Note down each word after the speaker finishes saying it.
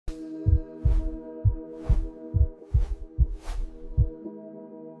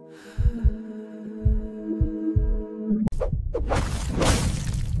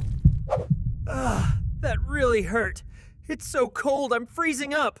really hurt. It's so cold, I'm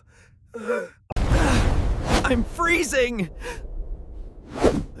freezing up. I'm freezing!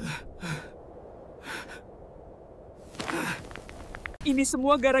 Ini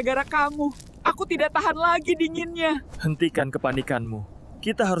semua gara-gara kamu. Aku tidak tahan lagi dinginnya. Hentikan kepanikanmu.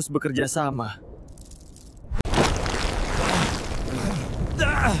 Kita harus bekerja sama.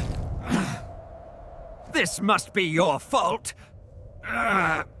 This must be your fault.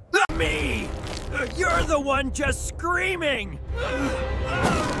 Me! You're the one just screaming!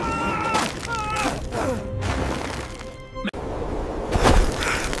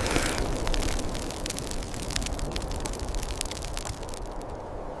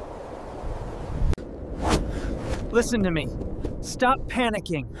 Listen to me. Stop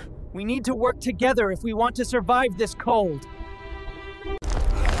panicking. We need to work together if we want to survive this cold.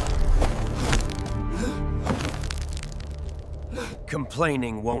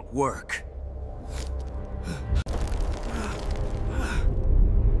 Complaining won't work.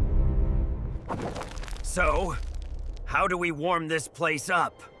 So, how do we warm this place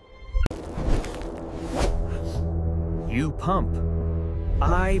up? You pump.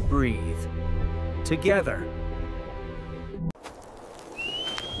 I breathe. Together.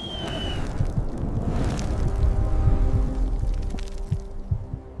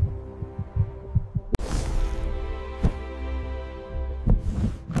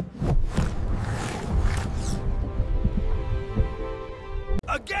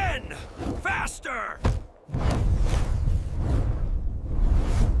 Again! Faster!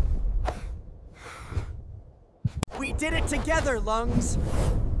 We did it together, Lungs!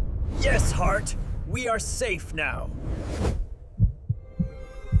 Yes, Heart. We are safe now.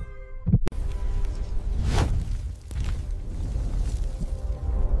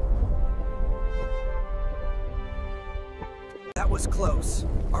 That was close.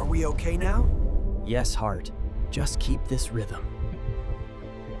 Are we okay now? Yes, Heart. Just keep this rhythm.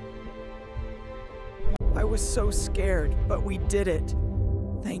 I was so scared, but we did it.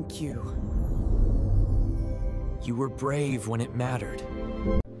 Thank you. You were brave when it mattered.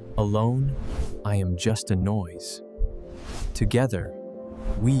 Alone, I am just a noise. Together,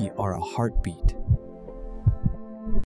 we are a heartbeat.